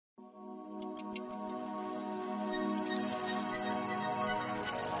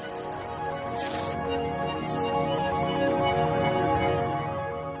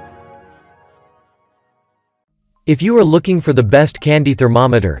If you are looking for the best candy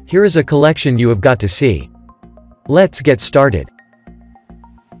thermometer, here is a collection you have got to see. Let's get started.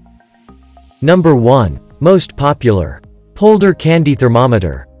 Number 1. Most popular. Polder Candy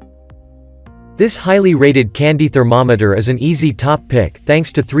Thermometer. This highly rated candy thermometer is an easy top pick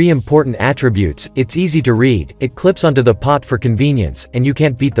thanks to 3 important attributes: it's easy to read, it clips onto the pot for convenience, and you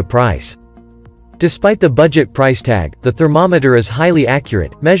can't beat the price. Despite the budget price tag, the thermometer is highly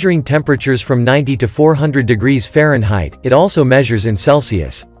accurate, measuring temperatures from 90 to 400 degrees Fahrenheit. It also measures in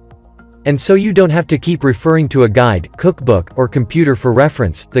Celsius. And so you don't have to keep referring to a guide, cookbook, or computer for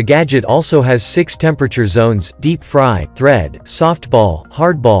reference. The gadget also has 6 temperature zones: deep fry, thread, softball,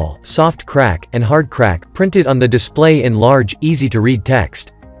 hardball, soft crack, and hard crack, printed on the display in large, easy-to-read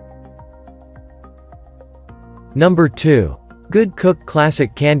text. Number 2. Good Cook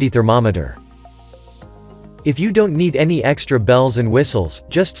Classic Candy Thermometer. If you don't need any extra bells and whistles,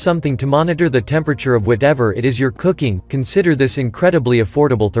 just something to monitor the temperature of whatever it is you're cooking, consider this incredibly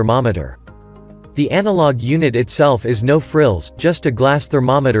affordable thermometer. The analog unit itself is no frills, just a glass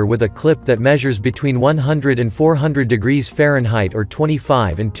thermometer with a clip that measures between 100 and 400 degrees Fahrenheit or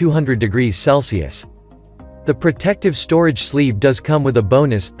 25 and 200 degrees Celsius. The protective storage sleeve does come with a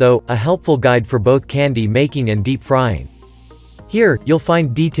bonus, though, a helpful guide for both candy making and deep frying. Here, you'll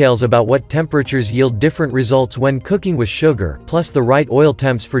find details about what temperatures yield different results when cooking with sugar, plus the right oil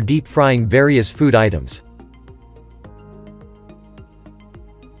temps for deep frying various food items.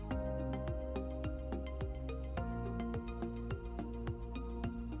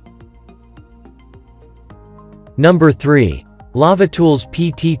 Number 3. LavaTools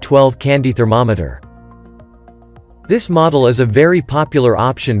PT12 Candy Thermometer. This model is a very popular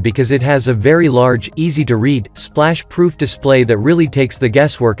option because it has a very large, easy-to-read, splash-proof display that really takes the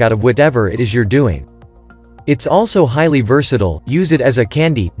guesswork out of whatever it is you're doing. It's also highly versatile. Use it as a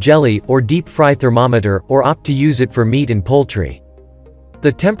candy, jelly, or deep-fry thermometer, or opt to use it for meat and poultry.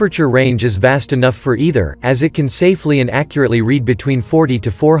 The temperature range is vast enough for either, as it can safely and accurately read between 40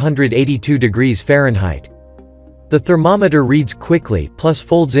 to 482 degrees Fahrenheit. The thermometer reads quickly, plus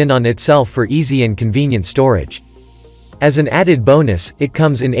folds in on itself for easy and convenient storage. As an added bonus, it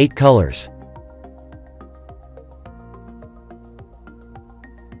comes in 8 colors.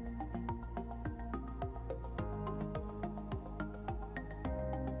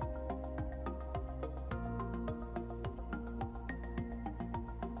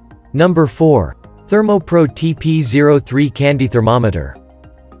 Number 4. ThermoPro TP03 Candy Thermometer.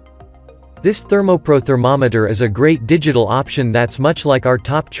 This ThermoPro thermometer is a great digital option that's much like our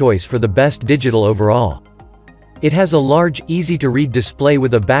top choice for the best digital overall. It has a large, easy-to-read display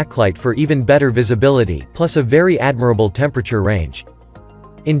with a backlight for even better visibility, plus a very admirable temperature range.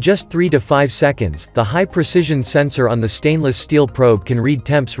 In just 3 to 5 seconds, the high-precision sensor on the stainless steel probe can read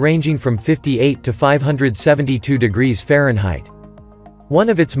temps ranging from 58 to 572 degrees Fahrenheit. One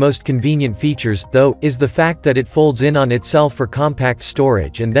of its most convenient features, though, is the fact that it folds in on itself for compact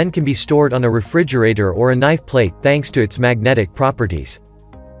storage and then can be stored on a refrigerator or a knife plate thanks to its magnetic properties.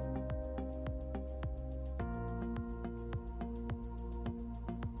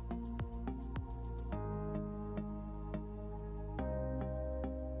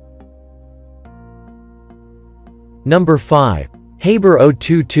 Number 5. Haber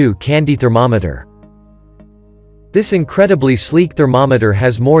 022 Candy Thermometer. This incredibly sleek thermometer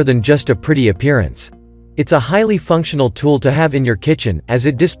has more than just a pretty appearance. It's a highly functional tool to have in your kitchen, as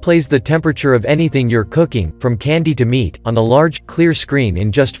it displays the temperature of anything you're cooking, from candy to meat, on a large, clear screen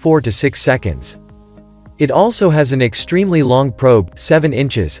in just 4 to 6 seconds. It also has an extremely long probe, 7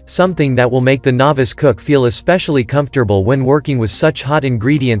 inches, something that will make the novice cook feel especially comfortable when working with such hot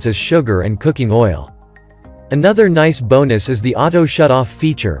ingredients as sugar and cooking oil. Another nice bonus is the auto shut-off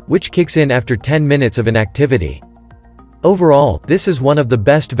feature, which kicks in after 10 minutes of an activity. Overall, this is one of the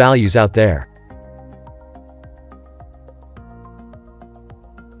best values out there.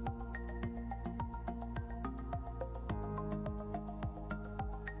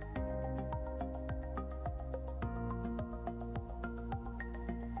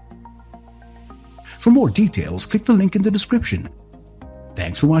 For more details, click the link in the description.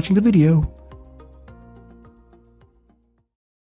 Thanks for watching the video.